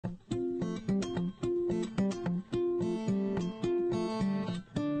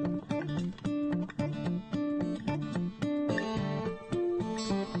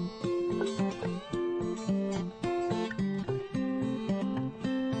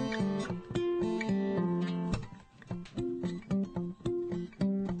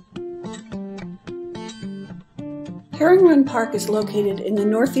Herring Run Park is located in the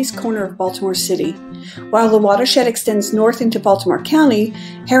northeast corner of Baltimore City. While the watershed extends north into Baltimore County,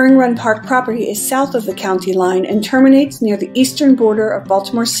 Herring Run Park property is south of the county line and terminates near the eastern border of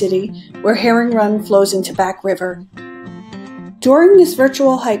Baltimore City, where Herring Run flows into Back River. During this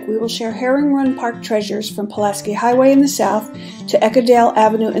virtual hike, we will share Herring Run Park treasures from Pulaski Highway in the south to Echodale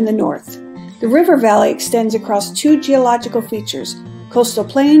Avenue in the north. The river valley extends across two geological features, Coastal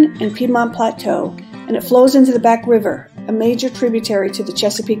Plain and Piedmont Plateau, and it flows into the Back River, a major tributary to the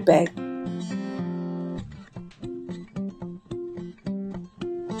Chesapeake Bay.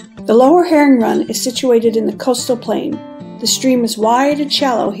 The Lower Herring Run is situated in the Coastal Plain. The stream is wide and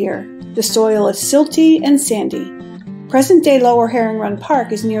shallow here. The soil is silty and sandy. Present-day Lower Herring Run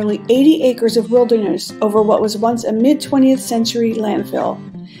Park is nearly 80 acres of wilderness over what was once a mid-20th century landfill.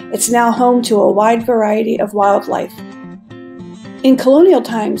 It's now home to a wide variety of wildlife. In colonial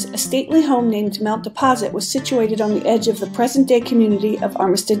times, a stately home named Mount Deposit was situated on the edge of the present-day community of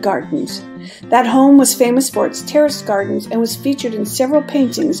Armistead Gardens. That home was famous for its terraced gardens and was featured in several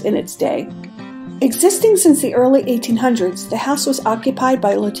paintings in its day. Existing since the early 1800s, the house was occupied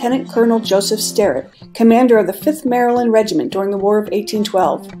by Lieutenant Colonel Joseph Sterrett, commander of the 5th Maryland Regiment during the War of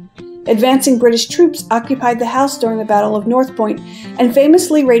 1812. Advancing British troops occupied the house during the Battle of North Point and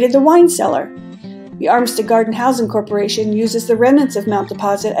famously raided the wine cellar. The Armistead Garden Housing Corporation uses the remnants of Mount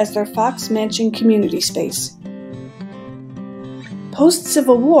Deposit as their Fox Mansion community space.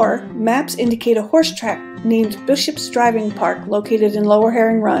 Post-Civil War, maps indicate a horse track named Bishop's Driving Park located in Lower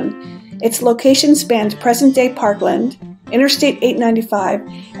Herring Run. Its location spanned present-day Parkland, Interstate 895,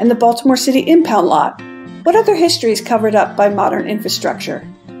 and the Baltimore City impound lot. What other history is covered up by modern infrastructure?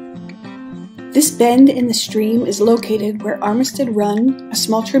 This bend in the stream is located where Armistead Run, a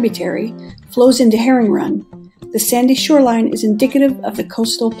small tributary, flows into Herring Run. The sandy shoreline is indicative of the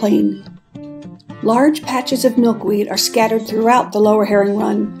coastal plain. Large patches of milkweed are scattered throughout the Lower Herring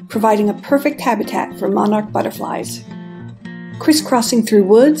Run, providing a perfect habitat for monarch butterflies. Crisscrossing through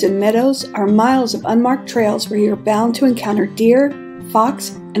woods and meadows are miles of unmarked trails where you're bound to encounter deer, fox,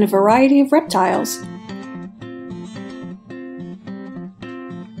 and a variety of reptiles.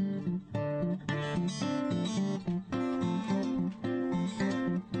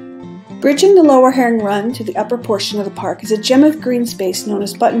 Bridging the Lower Herring Run to the upper portion of the park is a gem of green space known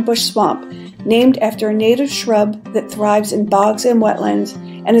as Buttonbush Swamp, named after a native shrub that thrives in bogs and wetlands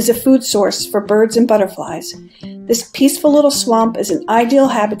and is a food source for birds and butterflies. This peaceful little swamp is an ideal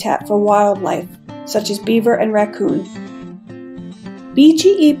habitat for wildlife, such as beaver and raccoon.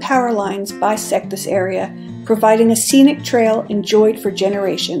 BGE power lines bisect this area, providing a scenic trail enjoyed for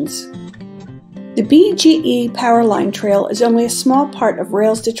generations. The BGE Power Line Trail is only a small part of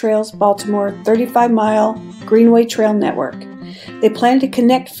Rails to Trails Baltimore 35-mile Greenway Trail network. They plan to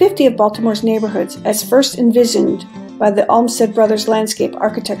connect 50 of Baltimore's neighborhoods as first envisioned by the Olmsted Brothers landscape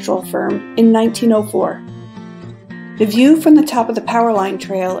architectural firm in 1904. The view from the top of the Power Line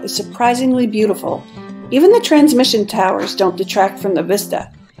Trail is surprisingly beautiful. Even the transmission towers don't detract from the vista.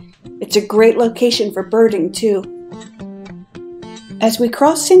 It's a great location for birding, too. As we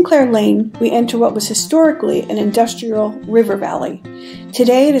cross Sinclair Lane, we enter what was historically an industrial river valley.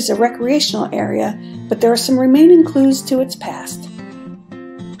 Today it is a recreational area, but there are some remaining clues to its past.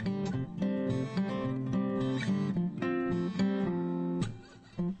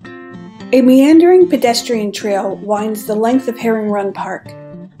 A meandering pedestrian trail winds the length of Herring Run Park.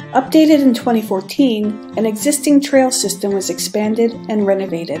 Updated in 2014, an existing trail system was expanded and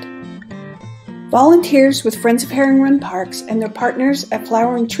renovated. Volunteers with Friends of Herring Run Parks and their partners at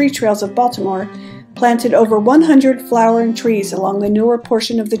Flowering Tree Trails of Baltimore planted over 100 flowering trees along the newer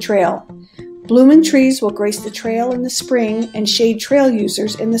portion of the trail. Blooming trees will grace the trail in the spring and shade trail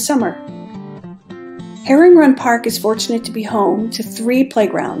users in the summer. Herring Run Park is fortunate to be home to 3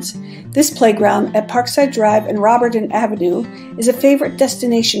 playgrounds. This playground at Parkside Drive and Roberton Avenue is a favorite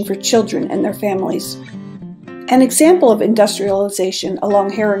destination for children and their families. An example of industrialization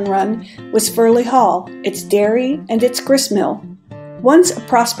along Herring Run was Furley Hall, its dairy, and its grist mill. Once a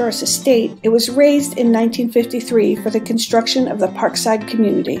prosperous estate, it was razed in 1953 for the construction of the Parkside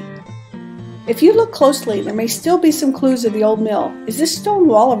community. If you look closely, there may still be some clues of the old mill. Is this stone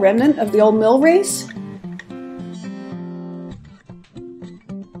wall a remnant of the old mill race?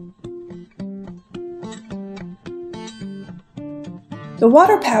 The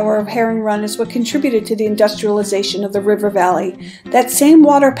water power of Herring Run is what contributed to the industrialization of the river valley. That same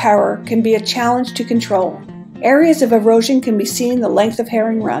water power can be a challenge to control. Areas of erosion can be seen the length of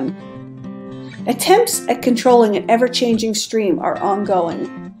Herring Run. Attempts at controlling an ever-changing stream are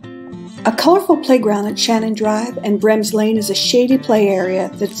ongoing. A colorful playground at Shannon Drive and Brems Lane is a shady play area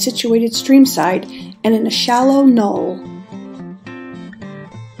that's situated streamside and in a shallow knoll.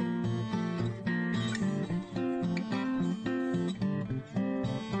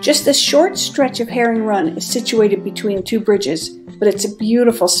 Just a short stretch of Herring Run is situated between two bridges, but it's a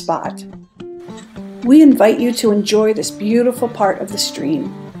beautiful spot. We invite you to enjoy this beautiful part of the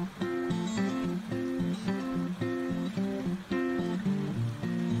stream.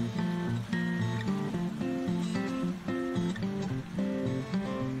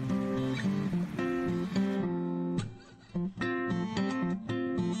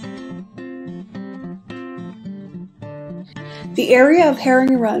 The area of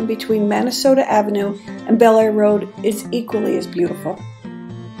Herring Run between Minnesota Avenue and Bel Air Road is equally as beautiful.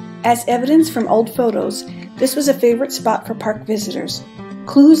 As evidence from old photos, this was a favorite spot for park visitors.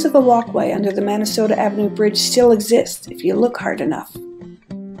 Clues of a walkway under the Minnesota Avenue Bridge still exist if you look hard enough.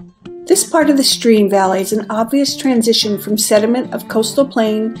 This part of the stream valley is an obvious transition from sediment of coastal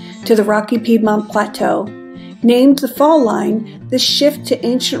plain to the Rocky Piedmont Plateau. Named the Fall Line, this shift to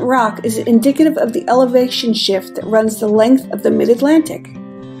ancient rock is indicative of the elevation shift that runs the length of the Mid-Atlantic.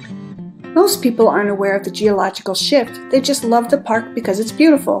 Most people aren't aware of the geological shift, they just love the park because it's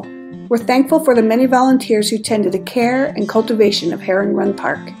beautiful. We're thankful for the many volunteers who tend to the care and cultivation of Herring Run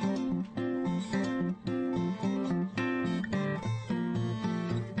Park.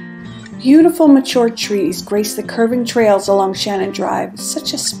 Beautiful mature trees grace the curving trails along Shannon Drive,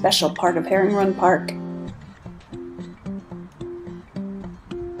 such a special part of Herring Run Park.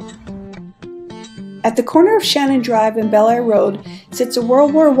 At the corner of Shannon Drive and Bel Air Road sits a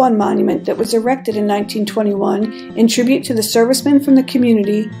World War I monument that was erected in 1921 in tribute to the servicemen from the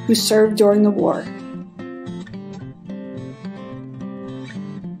community who served during the war.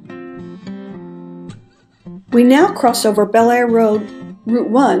 We now cross over Bel Air Road, Route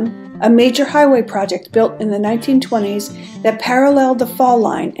 1, a major highway project built in the 1920s that paralleled the Fall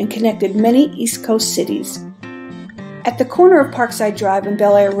Line and connected many East Coast cities. At the corner of Parkside Drive and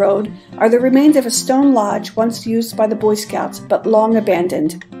Bel Air Road are the remains of a stone lodge once used by the Boy Scouts but long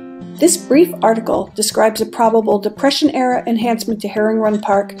abandoned. This brief article describes a probable Depression-era enhancement to Herring Run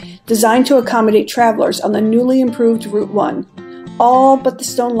Park designed to accommodate travelers on the newly improved Route 1. All but the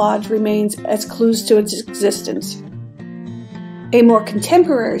stone lodge remains as clues to its existence. A more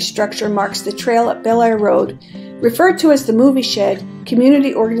contemporary structure marks the trail at Bel Air Road. Referred to as the Movie Shed,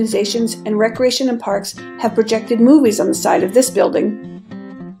 community organizations and recreation and parks have projected movies on the side of this building.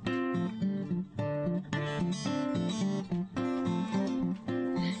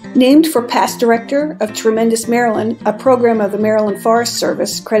 Named for past director of Tremendous Maryland, a program of the Maryland Forest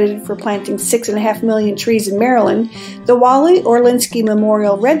Service credited for planting 6.5 million trees in Maryland, the Wally Orlinsky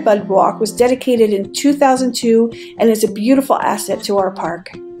Memorial Redbud Walk was dedicated in 2002 and is a beautiful asset to our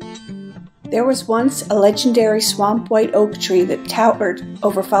park. There was once a legendary swamp white oak tree that towered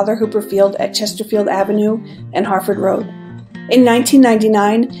over Father Hooper Field at Chesterfield Avenue and Harford Road. In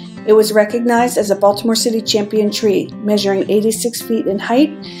 1999, it was recognized as a Baltimore City champion tree, measuring 86 feet in height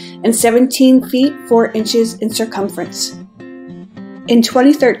and 17 feet 4 inches in circumference. In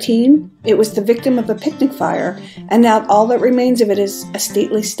 2013, it was the victim of a picnic fire, and now all that remains of it is a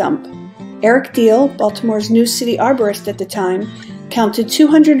stately stump. Eric Deal, Baltimore's new city arborist at the time, counted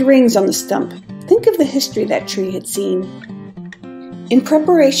 200 rings on the stump. Think of the history that tree had seen. In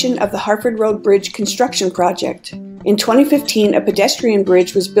preparation of the Harford Road Bridge construction project, in 2015 a pedestrian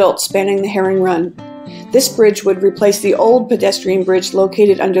bridge was built spanning the Herring Run. This bridge would replace the old pedestrian bridge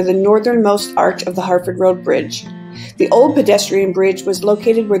located under the northernmost arch of the Harford Road Bridge. The old pedestrian bridge was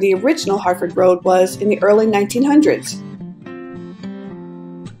located where the original Harford Road was in the early 1900s.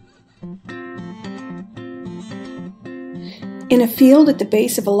 In a field at the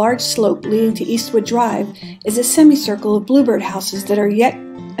base of a large slope leading to Eastwood Drive is a semicircle of bluebird houses that are yet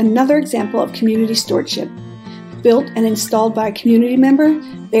another example of community stewardship. Built and installed by a community member,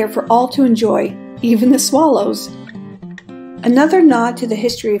 they are for all to enjoy, even the swallows. Another nod to the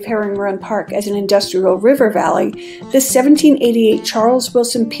history of Herring Run Park as an industrial river valley, this 1788 Charles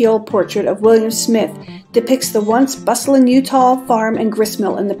Wilson Peale portrait of William Smith depicts the once bustling Utah farm and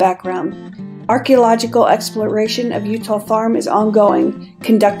gristmill in the background. Archaeological exploration of Utah Farm is ongoing,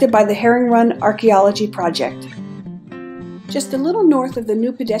 conducted by the Herring Run Archaeology Project. Just a little north of the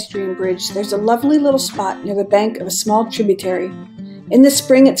new pedestrian bridge, there's a lovely little spot near the bank of a small tributary. In the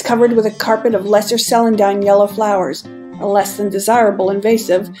spring, it's covered with a carpet of lesser celandine yellow flowers, a less than desirable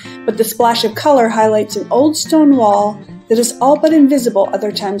invasive, but the splash of color highlights an old stone wall that is all but invisible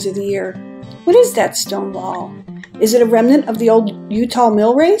other times of the year. What is that stone wall? Is it a remnant of the old Utah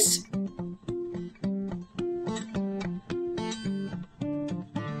mill race?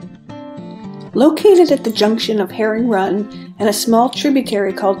 Located at the junction of Herring Run and a small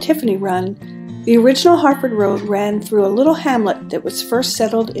tributary called Tiffany Run, The original Harford Road ran through a little hamlet that was first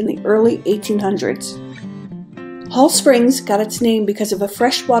settled in the early 1800s. Hall Springs got its name because of a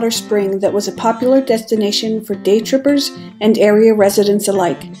freshwater spring that was a popular destination for day trippers and area residents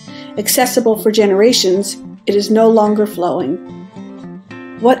alike. Accessible for generations, it is no longer flowing.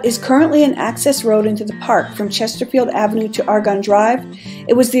 What is currently an access road into the park from Chesterfield Avenue to Argonne Drive,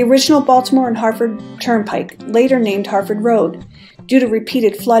 it was the original Baltimore and Harford Turnpike, later named Harford Road. Due to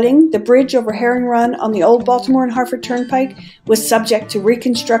repeated flooding, the bridge over Herring Run on the old Baltimore and Harford Turnpike was subject to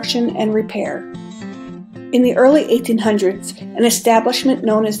reconstruction and repair. In the early 1800s, an establishment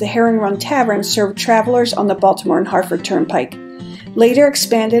known as the Herring Run Tavern served travelers on the Baltimore and Harford Turnpike. Later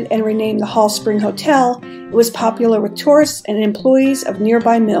expanded and renamed the Hall Spring Hotel, it was popular with tourists and employees of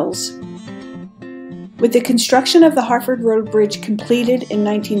nearby mills. With the construction of the Harford Road Bridge completed in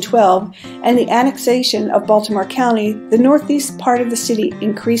 1912 and the annexation of Baltimore County, the northeast part of the city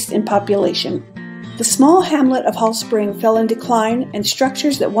increased in population. The small hamlet of Hall Spring fell in decline, and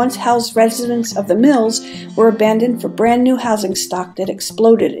structures that once housed residents of the mills were abandoned for brand new housing stock that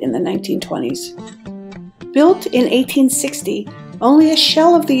exploded in the 1920s. Built in 1860, only a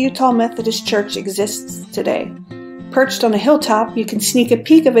shell of the Utah Methodist Church exists today. Perched on a hilltop, you can sneak a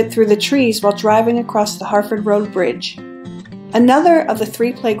peek of it through the trees while driving across the Harford Road Bridge. Another of the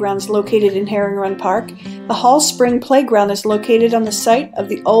 3 playgrounds located in Herring Run Park, the Hall Spring Playground, is located on the site of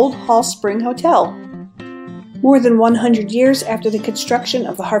the old Hall Spring Hotel. More than 100 years after the construction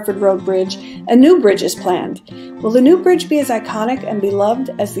of the Harford Road Bridge, a new bridge is planned. Will the new bridge be as iconic and beloved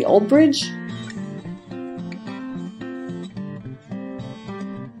as the old bridge?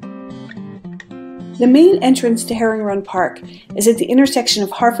 The main entrance to Herring Run Park is at the intersection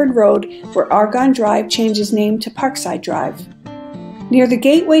of Harford Road, where Argonne Drive changes name to Parkside Drive. Near the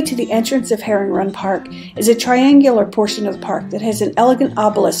gateway to the entrance of Herring Run Park is a triangular portion of the park that has an elegant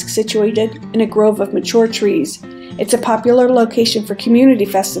obelisk situated in a grove of mature trees. It's a popular location for community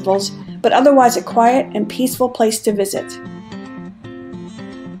festivals, but otherwise a quiet and peaceful place to visit.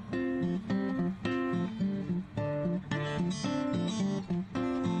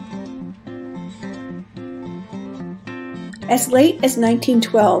 As late as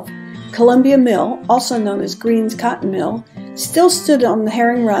 1912, Columbia Mill, also known as Green's Cotton Mill, still stood on the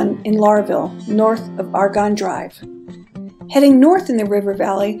Herring Run in Laurville, north of Argonne Drive. Heading north in the river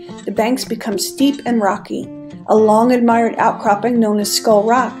valley, the banks become steep and rocky. A long-admired outcropping known as Skull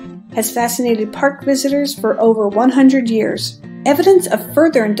Rock has fascinated park visitors for over 100 years. Evidence of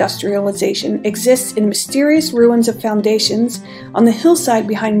further industrialization exists in mysterious ruins of foundations on the hillside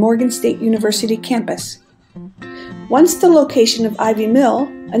behind Morgan State University campus. Once the location of Ivy Mill,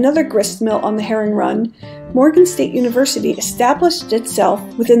 another grist mill on the Herring Run, Morgan State University established itself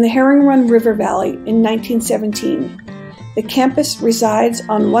within the Herring Run River Valley in 1917. The campus resides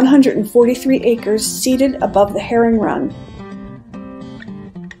on 143 acres seated above the Herring Run.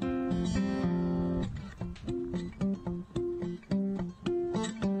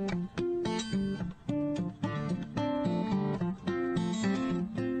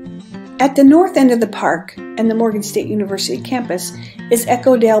 At the north end of the park and the Morgan State University campus is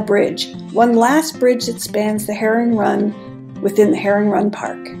Echodale Bridge, one last bridge that spans the Herring Run within the Herring Run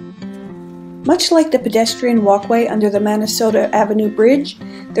Park. Much like the pedestrian walkway under the Minnesota Avenue Bridge,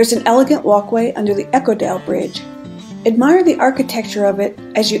 there's an elegant walkway under the Echodale Bridge. Admire the architecture of it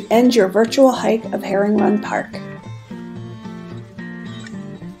as you end your virtual hike of Herring Run Park.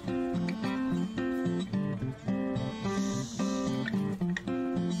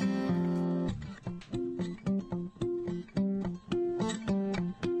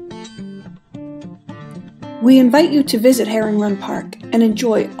 We invite you to visit Herring Run Park and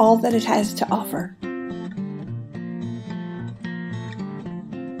enjoy all that it has to offer.